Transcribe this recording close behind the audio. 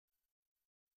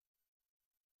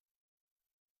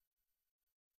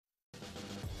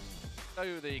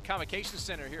to the Convocation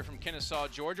Center here from Kennesaw,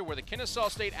 Georgia, where the Kennesaw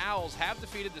State Owls have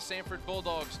defeated the Samford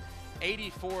Bulldogs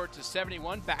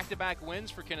 84-71. Back-to-back wins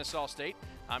for Kennesaw State.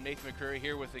 I'm Nathan McCurry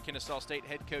here with the Kennesaw State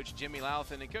head coach Jimmy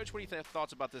Louth. And Coach, what are your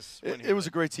thoughts about this win? It was a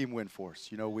great team win for us.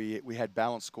 You know, we had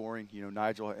balanced scoring. You know,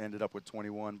 Nigel ended up with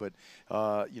 21, but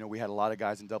you know, we had a lot of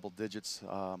guys in double digits.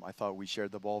 I thought we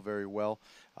shared the ball very well,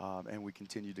 and we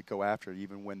continued to go after it.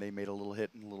 Even when they made a little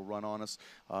hit and a little run on us,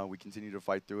 we continued to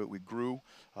fight through it. We grew.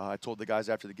 I told the guys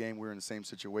after the game we were in the same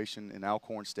situation in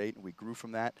Alcorn State, and we grew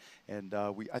from that. And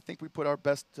I think we put our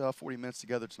best 40 minutes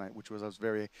together tonight, which I was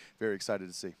very, very excited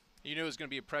to see. You knew it was going to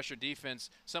be a pressure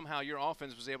defense. Somehow your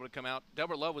offense was able to come out.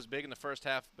 Delbert Love was big in the first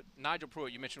half, but Nigel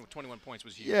Pruitt, you mentioned with 21 points,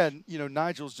 was huge. Yeah, you know,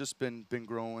 Nigel's just been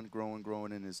growing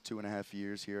in his 2.5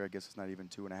 years here. I guess it's not even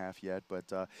 2.5 yet,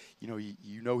 but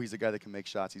you know he's a guy that can make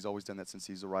shots. He's always done that since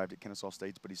he's arrived at Kennesaw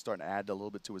State, but he's starting to add a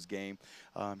little bit to his game.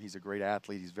 He's a great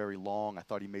athlete. He's very long. I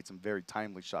thought he made some very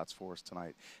timely shots for us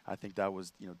tonight. I think that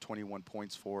was 21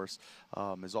 points for us.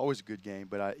 It's always a good game,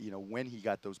 but when he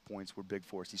got those points were big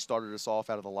for us. He started us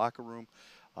off out of the locker room.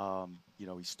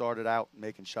 He started out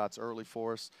making shots early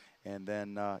for us, and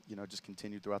then just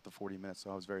continued throughout the 40 minutes. So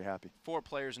I was very happy. 4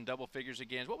 players in double figures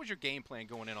again. What was your game plan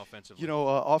going in offensively?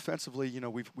 Offensively,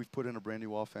 we've put in a brand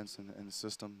new offense in the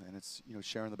system, and it's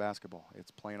sharing the basketball.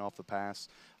 It's playing off the pass,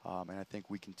 and I think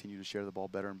we continue to share the ball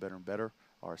better and better and better.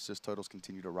 Our assist totals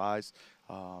continue to rise.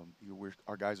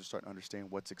 Our guys are starting to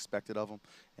understand what's expected of them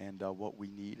and what we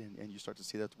need, and you start to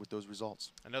see that with those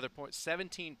results. Another point,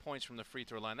 17 points from the free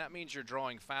throw line. That means you're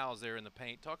drawing fouls there in the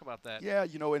paint. Talk about that. Yeah,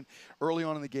 and early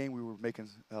on in the game we were making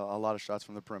a lot of shots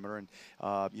from the perimeter, and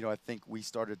I think we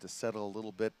started to settle a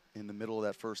little bit in the middle of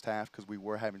that first half because we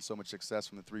were having so much success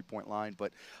from the three-point line,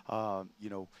 but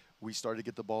we started to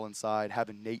get the ball inside.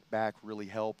 Having Nate back really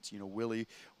helped. Willie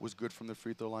was good from the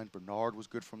free throw line. Bernard was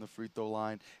good from the free throw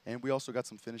line. And we also got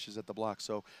some finishes at the block.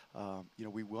 So,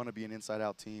 we want to be an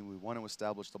inside-out team. We want to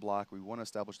establish the block. We want to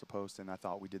establish the post, and I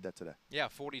thought we did that today. Yeah,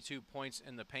 42 points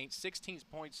in the paint, 16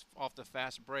 points off the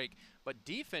fast break. But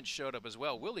defense showed up as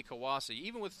well. Willie Kawasi,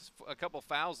 even with a couple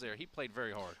fouls there, he played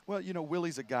very hard. Well,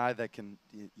 Willie's a guy that can,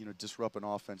 disrupt an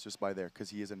offense just by there because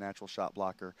he is a natural shot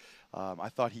blocker. I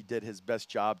thought he did his best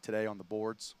job today on the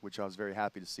boards, which I was very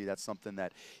happy to see. That's something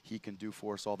that he can do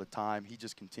for us all the time. He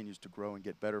just continues to grow and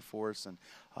get better for us. And,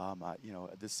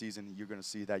 this season you're going to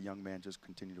see that young man just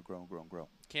continue to grow and grow and grow.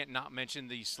 Can't not mention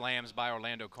the slams by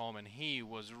Orlando Coleman. He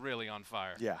was really on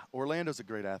fire. Yeah, Orlando's a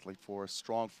great athlete for us,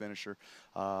 strong finisher,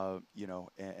 and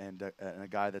a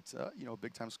guy that's, a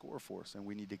big-time scorer for us. And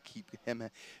we need to keep him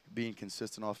being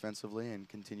consistent offensively and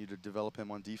continue to develop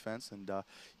him on defense. And,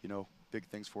 big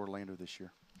things for Orlando this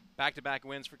year. Back-to-back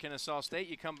wins for Kennesaw State.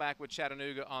 You come back with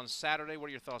Chattanooga on Saturday. What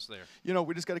are your thoughts there?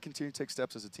 We just got to continue to take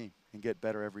steps as a team and get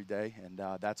better every day, and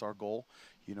that's our goal.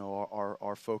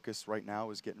 Our focus right now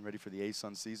is getting ready for the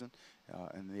ASUN season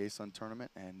and the ASUN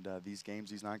tournament, and these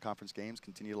non-conference games,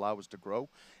 continue to allow us to grow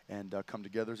and come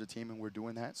together as a team, and we're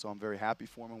doing that. So I'm very happy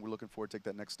for them, and we're looking forward to take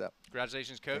that next step.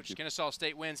 Congratulations, Coach. Kennesaw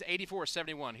State wins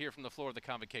 84-71 here from the floor of the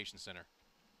Convocation Center.